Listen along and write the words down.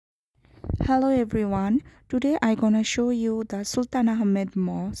Hello everyone. Today I gonna show you the Sultan Ahmed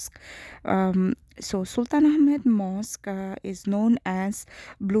Mosque. Sultan Ahmed Mosque is known as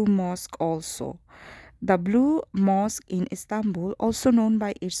Blue Mosque also. The Blue Mosque in Istanbul, also known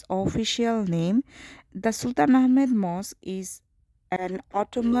by its official name, the Sultan Ahmed Mosque is an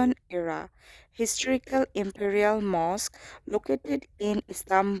Ottoman era historical imperial mosque located in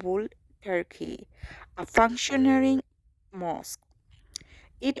Istanbul, Turkey, a functioning mosque.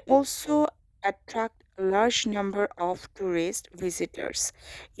 It also attracts a large number of tourist visitors.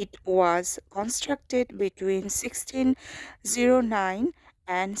 It was constructed between 1609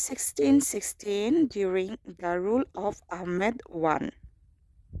 and 1616 during the rule of Ahmed I.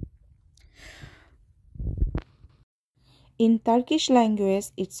 In Turkish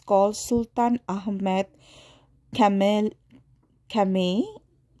language, it's called Sultan Ahmed Kamel Kami,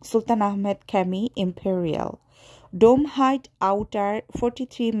 Sultan Ahmed Kami Imperial. Dome height outer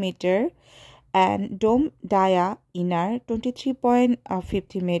 43 meter and dome dia inner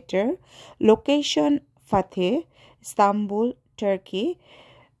 23.50 meter. Location Fateh, Istanbul, Turkey.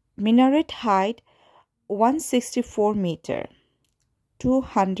 Minaret height 164 meter,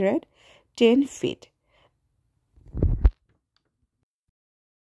 210 feet.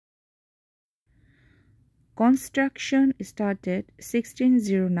 Construction started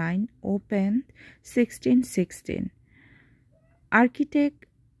 1609, opened 1616. Architect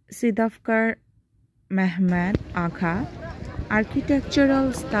Sidafkar Mehmed Agha.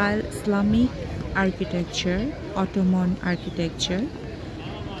 Architectural style Islamic architecture, Ottoman architecture.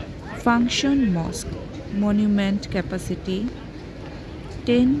 Function mosque. Monument capacity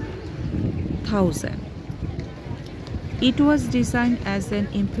 10,000. It was designed as an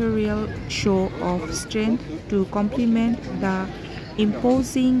imperial show of strength to complement the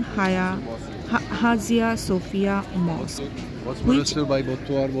imposing Hagia Sophia Mosque, which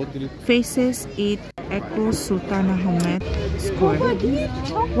faces it across Sultan Ahmed Square.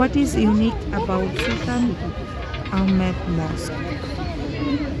 What is unique about Sultan Ahmed Mosque?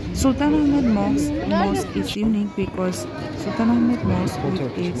 Sultan Ahmed Mosque is unique because Sultan Ahmed Mosque,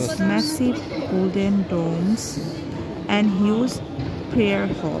 with its massive golden domes and huge prayer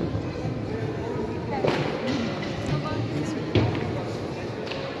hall,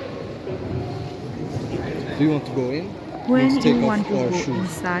 do you want to go in? When you want to go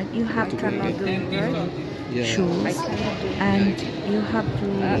inside, you have to remove your shoes and you have to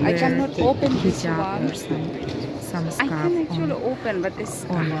wear I cannot open this hijab one. or some I scarf can actually on open, but it's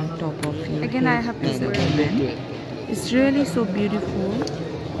top of your again I have to head. wear. It's really so beautiful.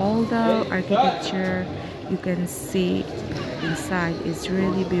 All the architecture you can see inside is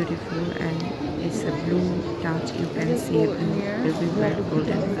really beautiful, and it's a blue touch. You can see everywhere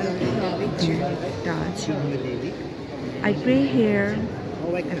golden blue touch. I pray here.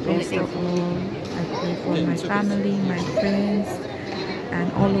 I pray for all. I pray for my family, my friends,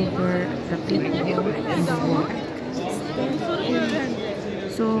 and all over the people in the world.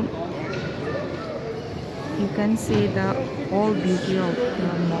 So you can see the all beauty of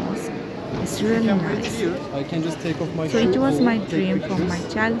the mosque. It's really nice. I can just take off my So it was my dream from my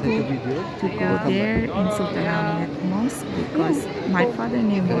childhood to go there in Sultan Ahmed Mosque because my father's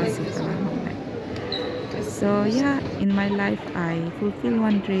name was Sultan Ahmed. So yeah, in my life I fulfill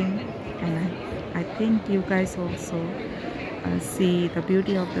one dream, and I think you guys also see the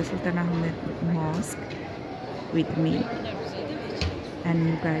beauty of the Sultan Ahmed Mosque with me, and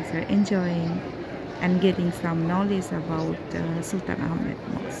you guys are enjoying and getting some knowledge about Sultan Ahmed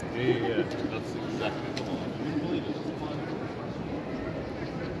Mosque. Yeah, that's exactly the one.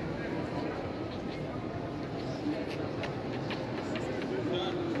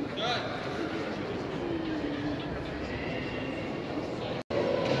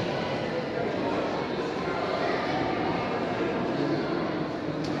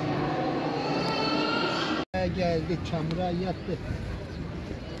 Geldi çamura yattı.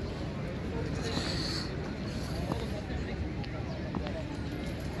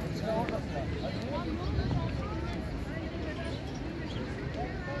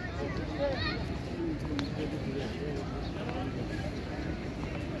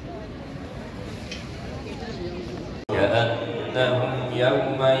 كأنهم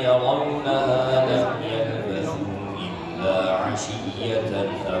يوم يرونها لم يلبثوا إلا عشية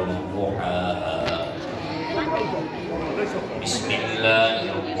أو ضحاها. بسم الله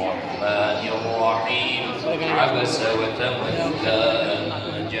الرحمن الرحيم. عبس وتولى أن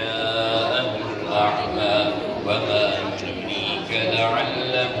جاءه الأعمى وما يدريك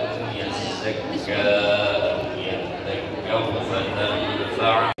لعله يزكى أو يذكر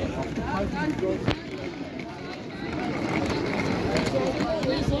فتنفعه.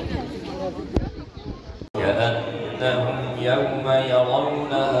 يوم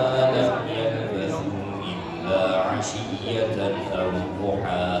يرونها لم يلبثوا إلا عشية أو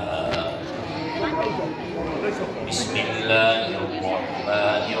ضحاها. بسم الله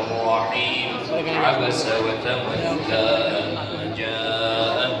الرحمن الرحيم. عبس وتولى أن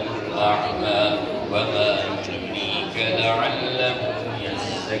جاءه الأعمى وما يدريك لعله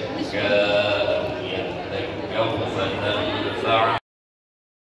يزكى